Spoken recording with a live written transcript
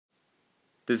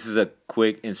This is a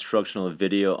quick instructional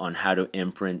video on how to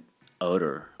imprint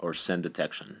odor or scent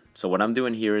detection. So what I'm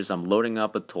doing here is I'm loading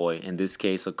up a toy, in this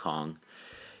case a Kong,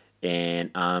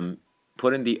 and I'm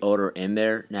putting the odor in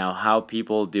there. Now how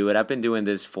people do it, I've been doing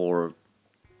this for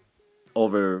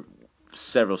over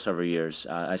several years.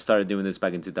 I started doing this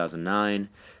back in 2009.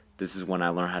 This is when I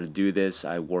learned how to do this.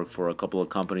 I worked for a couple of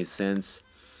companies since,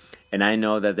 and I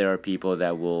know that there are people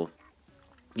that will,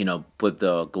 put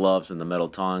the gloves and the metal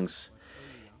tongs,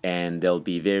 and they'll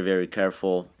be very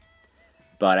careful.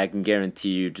 But I can guarantee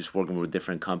you, just working with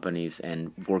different companies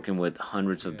and working with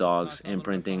hundreds of dogs,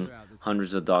 imprinting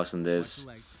hundreds of dogs on this,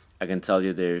 I can tell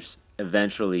you there's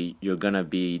eventually you're gonna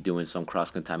be doing some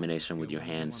cross-contamination with your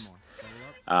hands.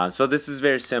 So this is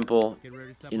very simple.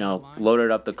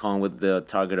 Loaded up the cone with the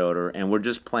target odor, and we're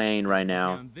just playing right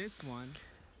now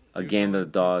a game that the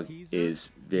dog is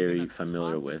very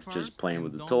familiar with, just playing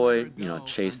with the toy.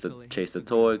 Chase the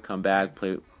toy, come back,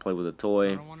 play with the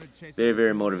toy.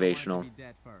 Very motivational.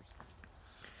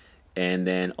 And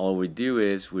then all we do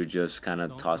is we just kind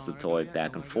of toss the toy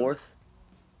back and forth.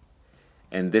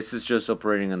 And this is just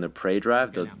operating on the prey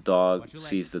drive. The dog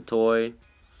sees the toy,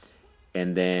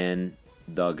 and then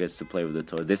dog gets to play with the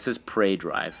toy. This is prey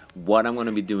drive. What I'm going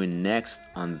to be doing next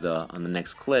on the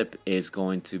next clip is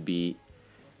going to be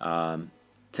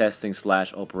testing /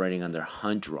 operating on their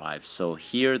hunt drive. So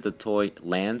here the toy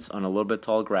lands on a little bit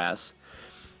tall grass.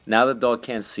 Now the dog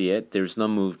can't see it. There's no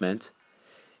movement.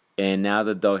 And now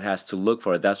the dog has to look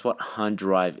for it. That's what hunt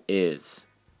drive is.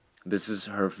 This is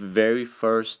her very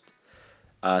first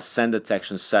scent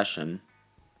detection session.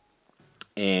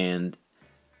 And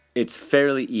it's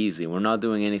fairly easy. We're not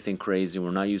doing anything crazy.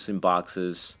 We're not using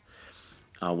boxes.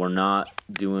 We're not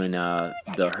doing the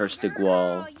Herstig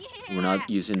wall. We're not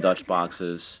using Dutch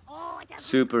boxes.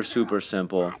 Super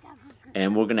simple.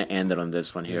 And we're gonna end it on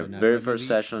this one here. Very first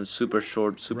session, super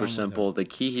short, super simple. The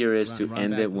key here is to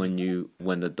end it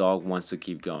when the dog wants to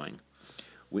keep going.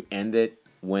 We end it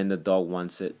when the dog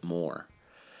wants it more.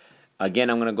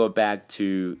 Again, I'm gonna go back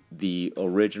to the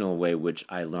original way which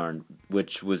I learned,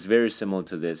 which was very similar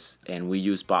to this, and we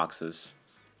use boxes.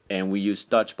 And we use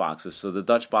Dutch boxes. So the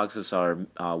Dutch boxes are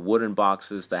wooden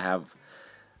boxes that have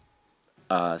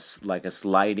like a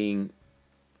sliding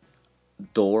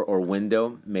door or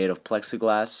window made of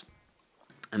plexiglass,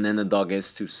 and then the dog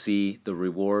gets to see the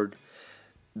reward.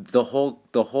 The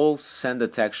whole scent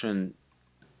detection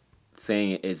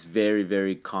thing is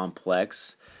very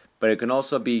complex, but it can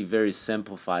also be very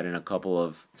simplified in a couple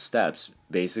of steps.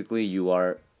 Basically, you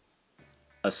are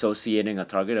associating a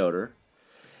target odor,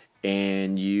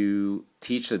 and you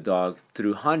teach the dog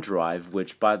through hunt drive,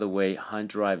 which, by the way, hunt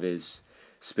drive is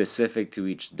specific to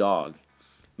each dog,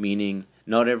 meaning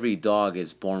not every dog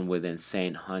is born with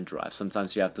insane hunt drive.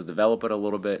 Sometimes you have to develop it a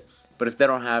little bit, but if they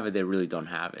don't have it, they really don't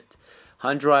have it.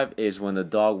 Hunt drive is when the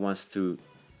dog wants to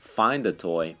find the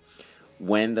toy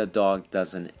when the dog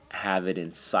doesn't have it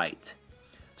in sight.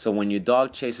 So when your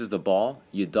dog chases the ball,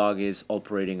 your dog is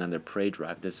operating on their prey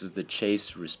drive. This is the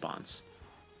chase response.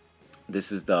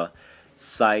 This is the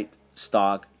sight,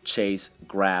 stalk, chase,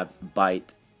 grab,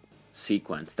 bite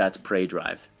sequence. That's prey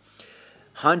drive.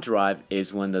 Hunt drive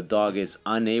is when the dog is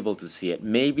unable to see it.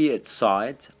 Maybe it saw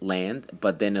it land,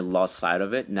 but then it lost sight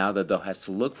of it. Now the dog has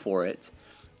to look for it,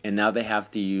 and now they have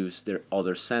to use their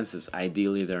other senses,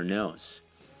 ideally their nose.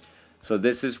 So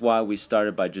this is why we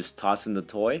started by just tossing the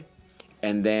toy,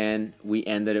 and then we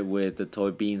ended it with the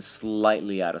toy being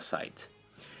slightly out of sight.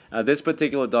 Now this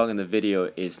particular dog in the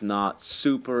video is not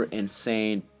super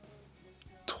insane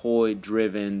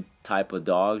toy-driven type of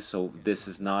dog, so this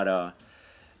is not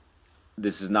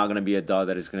going to be a dog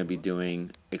that is going to be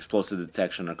doing explosive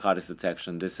detection, narcotics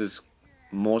detection. This is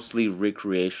mostly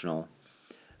recreational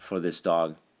for this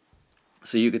dog.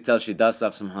 So you could tell she does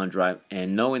have some hunt drive,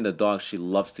 and knowing the dog, she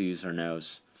loves to use her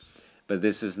nose. But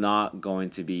this is not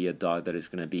going to be a dog that is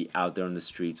going to be out there on the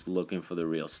streets looking for the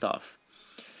real stuff.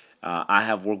 I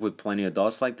have worked with plenty of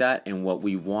dogs like that, and what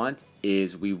we want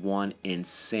is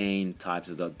insane types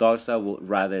of dogs. Dogs that will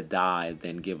rather die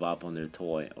than give up on their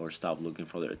toy or stop looking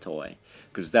for their toy,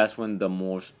 because that's when the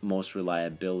most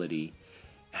reliability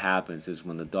happens, is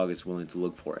when the dog is willing to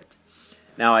look for it.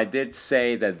 Now, I did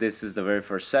say that this is the very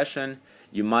first session.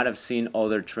 You might have seen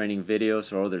other training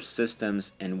videos or other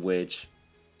systems in which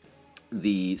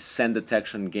the scent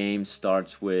detection game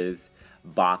starts with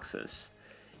boxes,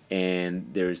 and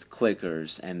there's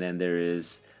clickers, and then there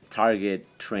is target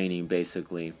training.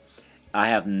 Basically, I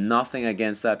have nothing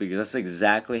against that, because that's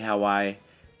exactly how I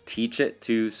teach it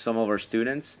to some of our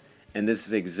students, and this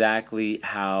is exactly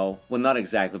how, well, not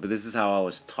exactly, but this is how I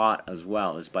was taught as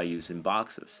well, is by using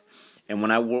boxes. And when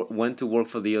I went to work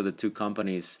for the other two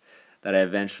companies that I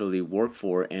eventually worked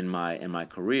for in my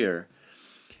career,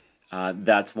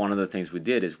 that's one of the things we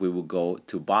did is we would go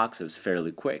to boxes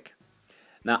fairly quick.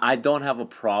 Now, I don't have a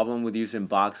problem with using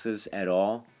boxes at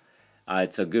all.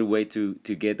 It's a good way to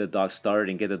get the dog started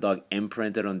and get the dog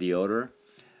imprinted on the odor.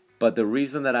 But the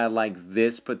reason that I like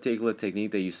this particular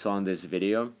technique that you saw in this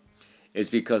video is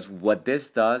because what this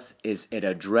does is it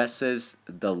addresses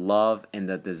the love and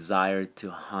the desire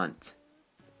to hunt.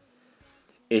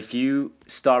 If you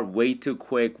start way too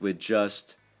quick with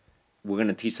just, we're going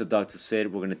to teach the dog to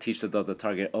sit, we're going to teach the dog to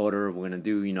target odor, we're going to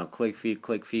do, click feed,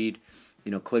 click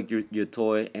your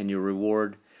toy and your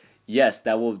reward. Yes,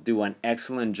 that will do an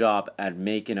excellent job at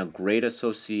making a great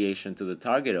association to the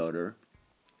target odor,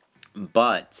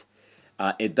 but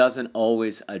it doesn't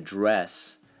always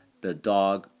address the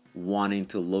dog wanting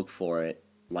to look for it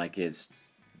like it's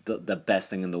the best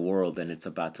thing in the world and it's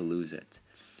about to lose it.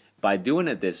 By doing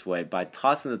it this way, by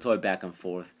tossing the toy back and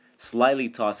forth, slightly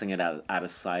tossing it out of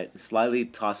sight, slightly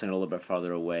tossing it a little bit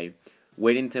farther away,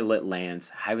 waiting till it lands,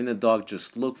 having the dog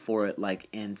just look for it like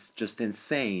just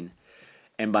insane,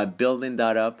 and by building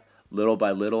that up little by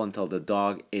little until the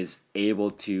dog is able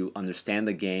to understand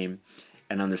the game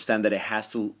and understand that it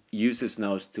has to use its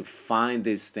nose to find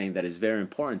this thing that is very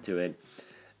important to it,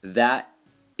 that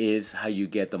is how you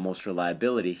get the most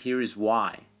reliability. Here is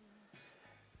why.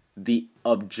 The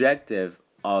objective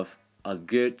of a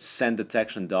good scent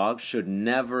detection dog should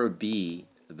never be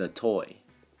the toy.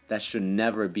 That should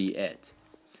never be it.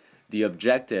 The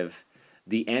objective,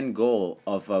 the end goal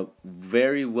of a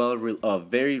very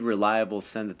reliable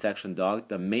scent detection dog,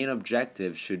 the main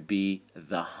objective should be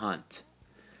the hunt.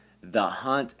 The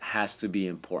hunt has to be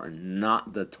important,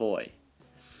 not the toy.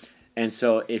 And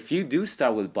so if you do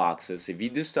start with boxes, if you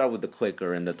do start with the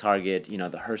clicker and the target,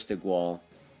 the Herstick wall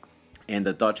and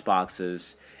the Dutch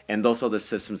boxes and those other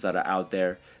systems that are out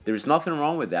there, there's nothing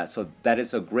wrong with that. So that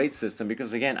is a great system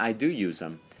because, again, I do use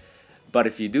them. But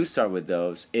if you do start with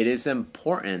those, it is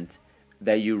important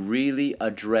that you really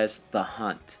address the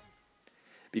hunt.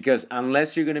 Because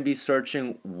unless you're going to be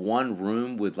searching one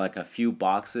room with like a few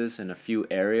boxes and a few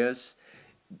areas,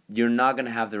 you're not going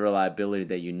to have the reliability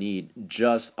that you need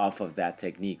just off of that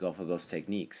technique, off of those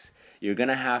techniques. You're going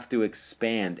to have to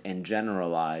expand and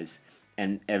generalize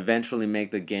and eventually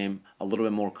make the game a little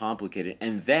bit more complicated.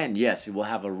 And then, yes, you will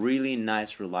have a really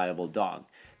nice, reliable dog.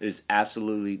 It is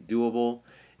absolutely doable,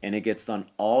 and it gets done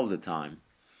all the time.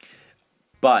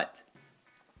 But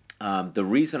the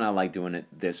reason I like doing it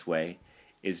this way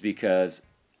is because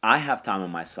I have time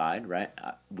on my side, right?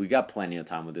 We got plenty of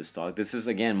time with this dog. This is,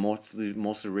 again,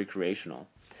 mostly recreational.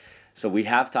 So we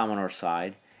have time on our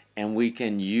side, and we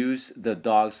can use the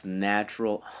dog's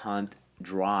natural hunt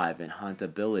drive and hunt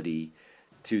ability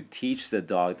to teach the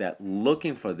dog that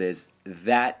looking for this,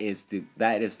 that is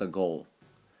the goal,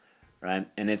 right?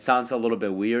 And it sounds a little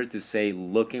bit weird to say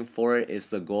looking for it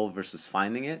is the goal versus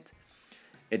finding it.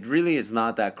 It really is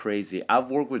not that crazy. I've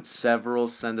worked with several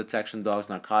scent detection dogs,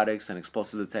 narcotics, and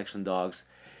explosive detection dogs,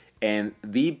 and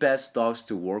the best dogs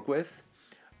to work with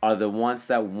are the ones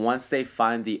that once they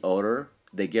find the odor,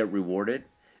 they get rewarded,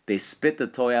 they spit the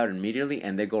toy out immediately,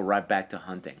 and they go right back to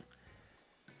hunting.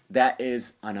 That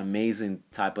is an amazing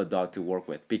type of dog to work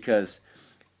with because,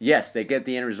 yes, they get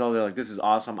the end result. They're like, this is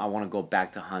awesome. I want to go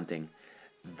back to hunting.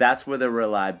 That's where the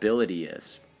reliability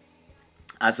is.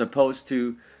 As opposed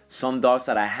to some dogs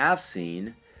that I have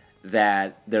seen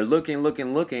that they're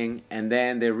looking, and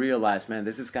then they realize, man,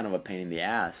 this is kind of a pain in the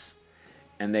ass.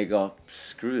 And they go,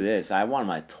 screw this, I want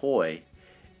my toy.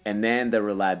 And then the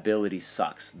reliability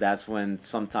sucks. That's when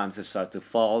sometimes they start to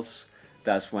false.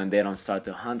 That's when they don't start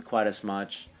to hunt quite as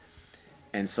much.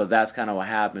 And so that's kind of what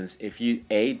happens. If you,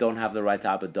 A, don't have the right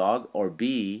type of dog, or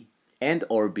B,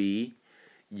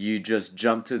 you just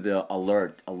jump to the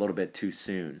alert a little bit too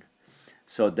soon.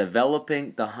 So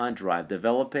developing the hunt drive,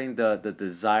 developing the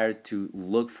desire to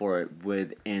look for it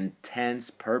with intense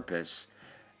purpose,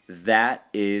 that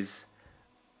is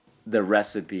the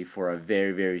recipe for a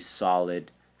very, very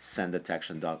solid scent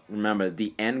detection dog. Remember,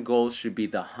 the end goal should be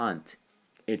the hunt.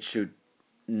 It should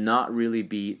not really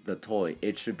be the toy.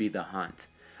 It should be the hunt.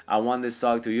 I want this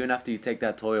dog to, even after you take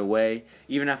that toy away,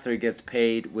 even after it gets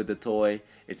paid with the toy,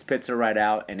 it spits it right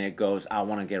out and it goes, I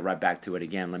want to get right back to it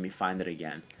again. Let me find it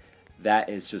again. That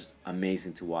is just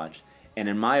amazing to watch. And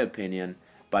in my opinion,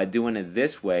 by doing it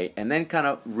this way and then kind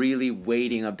of really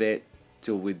waiting a bit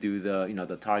till we do the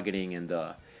the targeting and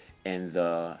the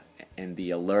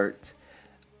alert,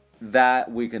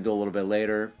 that we can do a little bit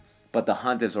later, but the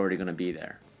hunt is already going to be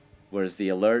there. Whereas the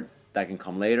alert, that can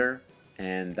come later,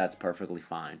 and that's perfectly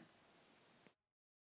fine.